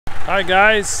Hi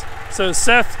guys, so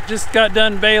Seth just got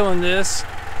done baling this,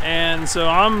 and so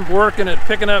I'm working at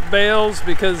picking up bales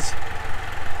because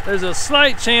there's a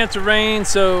slight chance of rain,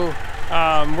 so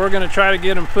we're going to try to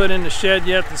get them put in the shed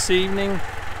yet this evening.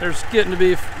 There's getting to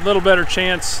be a little better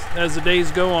chance as the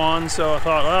days go on, so I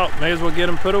thought, well, may as well get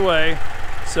them put away.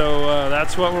 So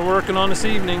that's what we're working on this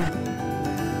evening.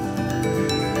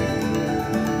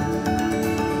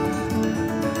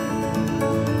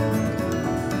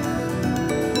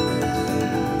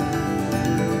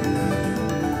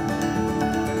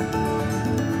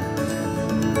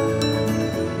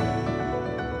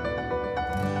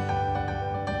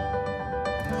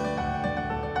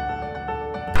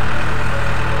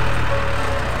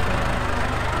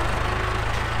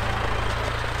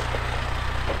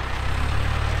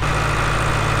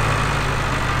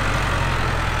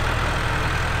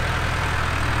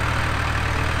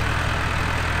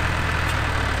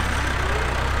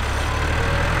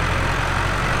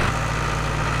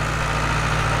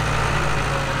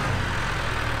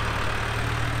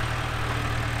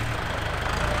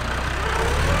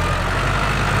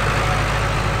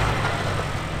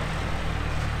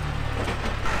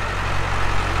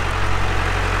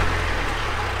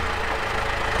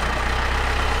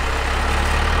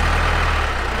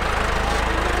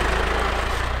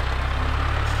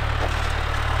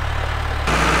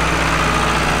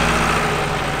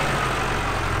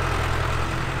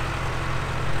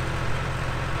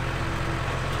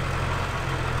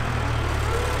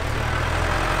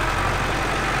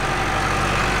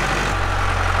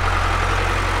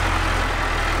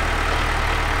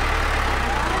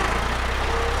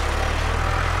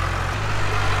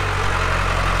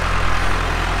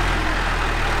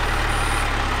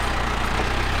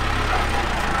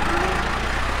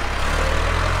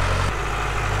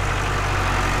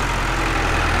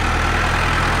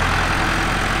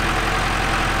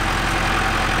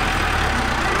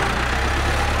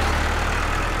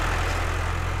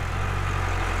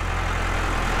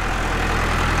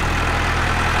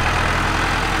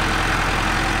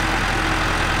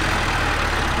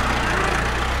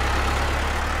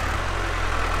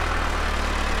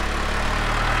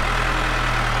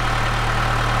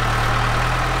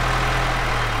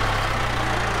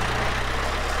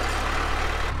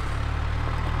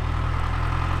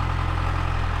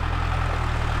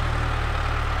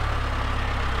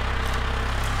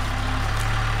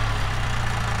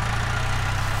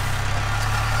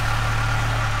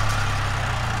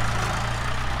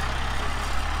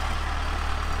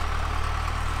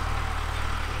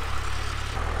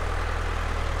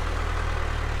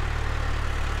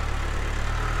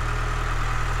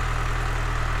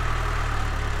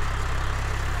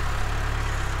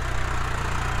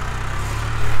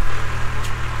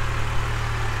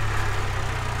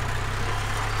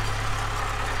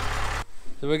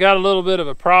 So we got a little bit of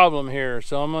a problem here,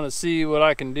 so I'm going to see what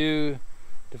I can do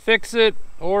to fix it,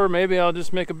 or maybe I'll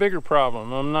just make a bigger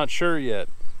problem. I'm not sure yet.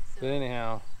 But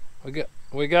anyhow,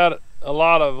 we got a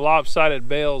lot of lopsided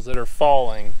bales that are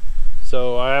falling,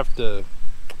 so I have to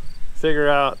figure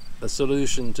out a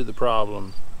solution to the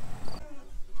problem.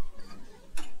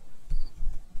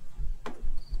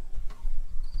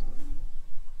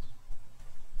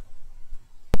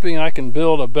 Hoping I can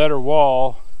build a better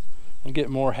wall and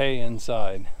get more hay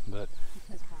inside, but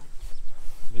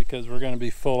because we're going to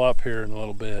be full up here in a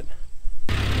little bit.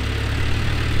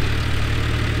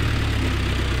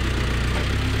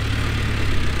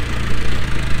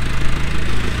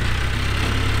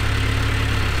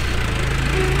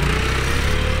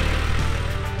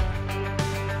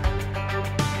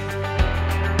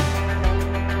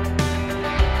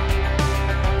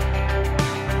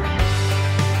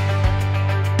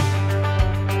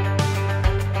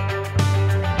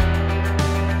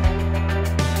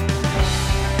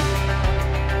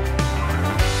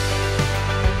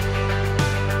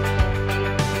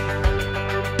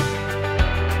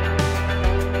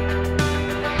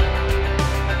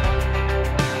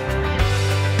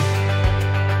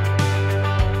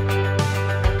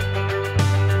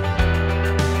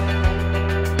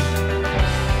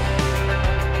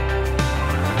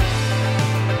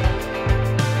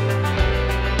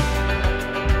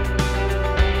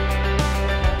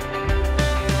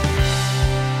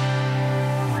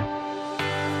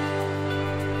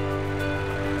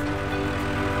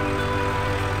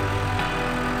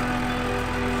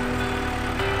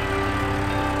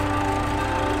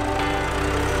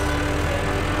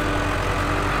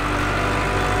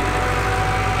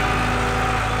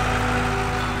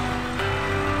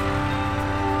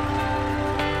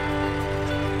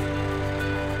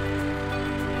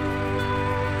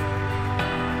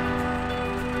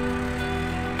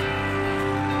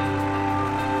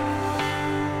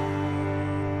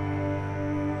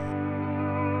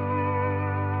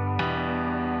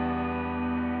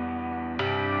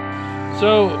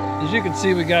 So as you can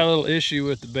see, we got a little issue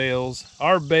with the bales.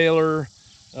 Our baler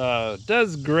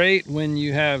does great when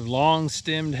you have long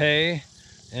stemmed hay,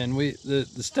 and the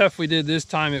stuff we did this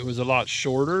time, it was a lot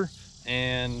shorter,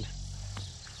 and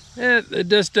it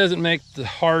just doesn't make the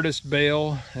hardest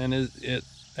bale, and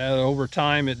over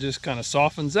time it just kind of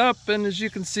softens up, and as you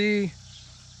can see,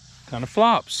 kind of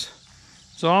flops.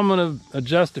 So I'm going to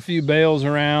adjust a few bales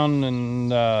around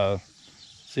and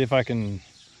see if I can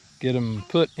get them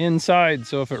put inside,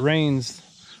 so if it rains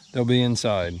they'll be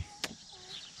inside.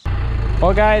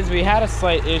 Well guys, we had a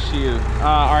slight issue.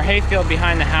 Our hayfield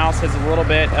behind the house has a little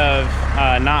bit of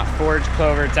not forage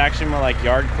clover, it's actually more like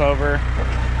yard clover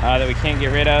that we can't get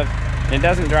rid of, and it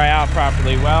doesn't dry out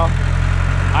properly. Well,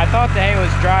 I thought the hay was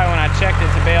dry when I checked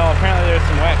it to bale. Apparently there's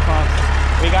some wet clumps.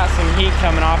 We got some heat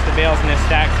coming off the bales in this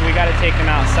stack, so we got to take them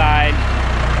outside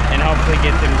and hopefully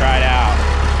get them dried out.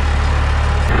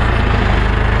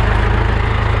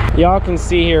 Y'all can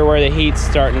see here where the heat's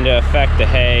starting to affect the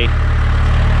hay,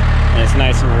 and it's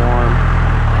nice and warm.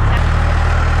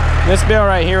 This bale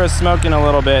right here was smoking a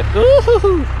little bit.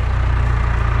 Ooh.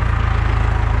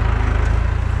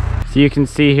 So you can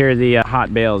see here the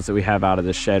hot bales that we have out of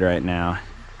the shed right now.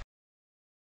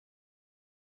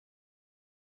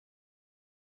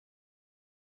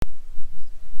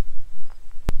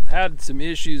 Had some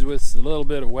issues with a little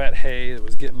bit of wet hay that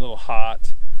was getting a little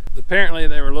hot. Apparently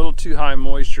they were a little too high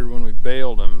moisture when we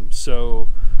baled them, so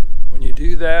when you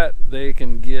do that they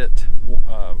can get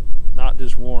not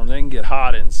just warm, they can get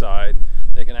hot inside.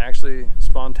 They can actually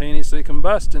spontaneously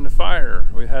combust into fire.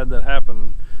 We had that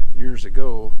happen years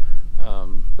ago.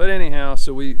 But anyhow,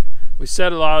 so we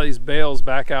set a lot of these bales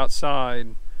back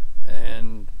outside,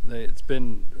 and it's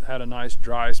had a nice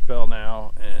dry spell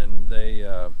now, and they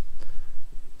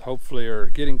hopefully are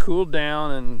getting cooled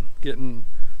down and getting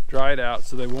dried out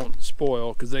so they won't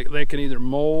spoil, because they can either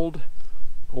mold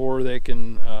or they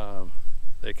can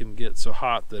get so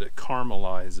hot that it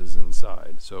caramelizes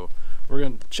inside. So we're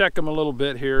going to check them a little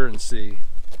bit here and see.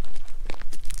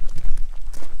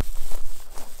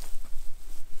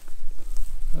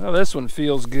 Well, this one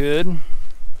feels good.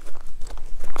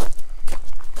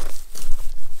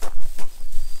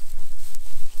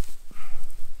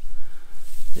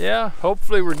 Yeah,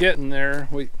 hopefully we're getting there.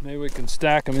 Maybe we can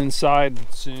stack them inside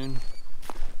soon.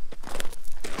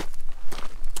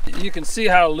 You can see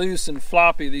how loose and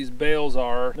floppy these bales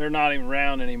are. They're not even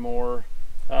round anymore.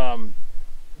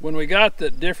 When we got the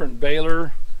different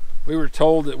baler, we were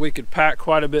told that we could pack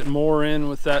quite a bit more in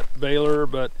with that baler,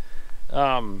 but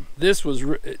this was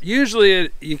usually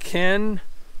you can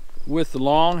with the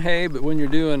long hay, but when you're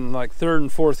doing like third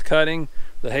and fourth cutting,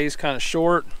 the hay's kind of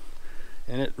short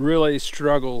and it really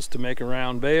struggles to make a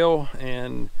round bale,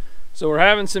 and so we're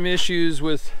having some issues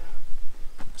with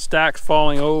stacks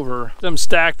falling over. Some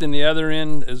stacked in the other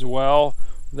end as well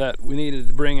that we needed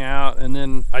to bring out, and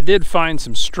then I did find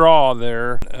some straw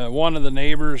there. One of the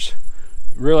neighbors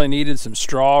really needed some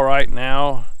straw right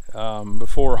now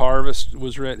before harvest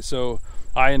was ready, so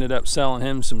I ended up selling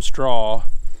him some straw,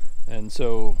 and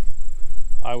so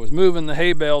I was moving the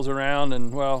hay bales around,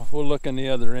 and well, we'll look in the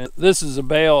other end. This is a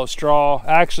bale of straw.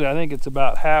 Actually, I think it's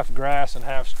about half grass and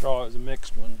half straw. It's a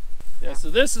mixed one. Yeah, so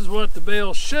this is what the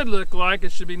bale should look like.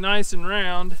 It should be nice and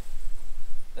round.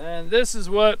 And this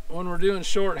is what, when we're doing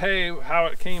short hay, how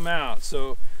it came out.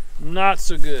 So not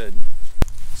so good.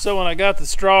 So when I got the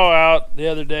straw out the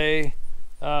other day,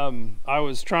 I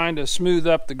was trying to smooth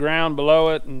up the ground below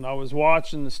it, and I was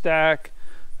watching the stack,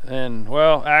 and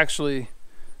well, actually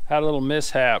had a little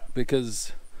mishap,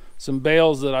 because some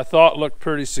bales that I thought looked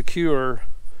pretty secure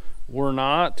were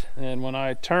not, and when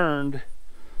I turned,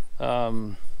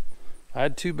 I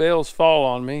had two bales fall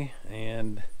on me,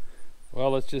 and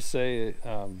well, let's just say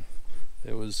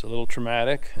it was a little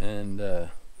traumatic, and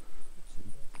the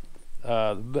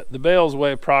bales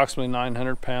weigh approximately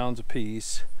 900 pounds a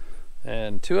piece,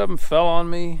 and two of them fell on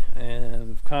me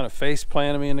and kind of face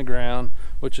planted me in the ground,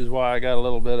 which is why I got a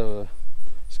little bit of a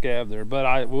scab there. But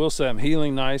I will say I'm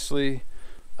healing nicely.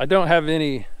 I don't have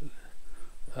any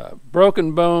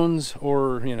broken bones,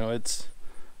 or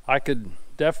I could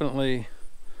definitely,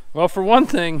 well, for one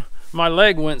thing, my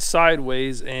leg went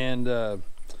sideways, and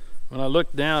when I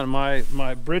looked down,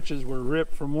 my britches were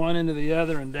ripped from one end to the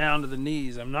other and down to the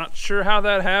knees. I'm not sure how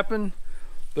that happened,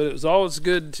 but it was always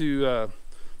good to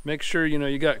make sure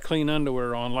you got clean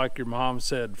underwear on, like your mom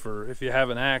said, for if you have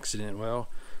an accident. Well,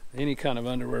 any kind of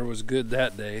underwear was good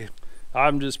that day.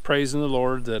 I'm just praising the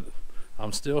Lord that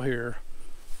I'm still here.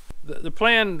 The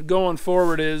plan going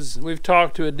forward is, we've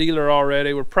talked to a dealer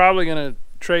already. We're probably going to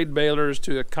trade balers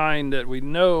to a kind that we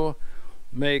know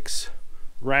makes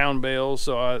round bales,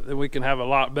 so we can have a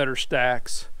lot better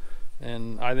stacks,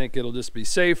 and I think it'll just be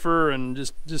safer and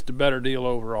just a better deal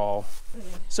overall.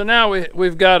 So now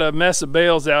we've got a mess of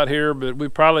bales out here, but we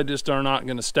probably just are not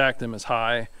going to stack them as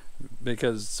high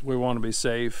because we want to be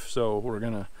safe. So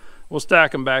we'll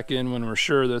stack them back in when we're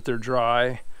sure that they're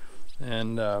dry,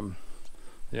 and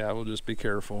yeah, we'll just be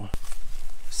careful.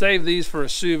 Save these for a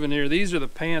souvenir. These are the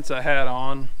pants I had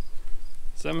on.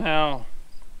 Somehow,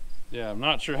 yeah, I'm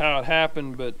not sure how it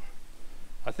happened, but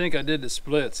I think I did the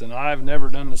splits, and I've never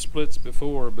done the splits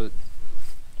before, but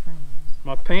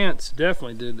my pants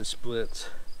definitely did the splits.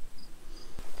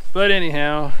 But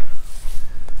anyhow,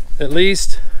 at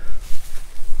least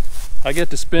I get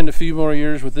to spend a few more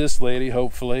years with this lady,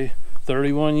 hopefully.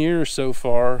 31 years so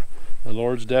far. The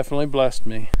Lord's definitely blessed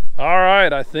me. All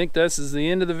right, I think this is the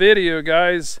end of the video,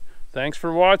 guys. Thanks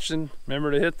for watching.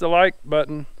 Remember to hit the like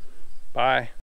button. Bye.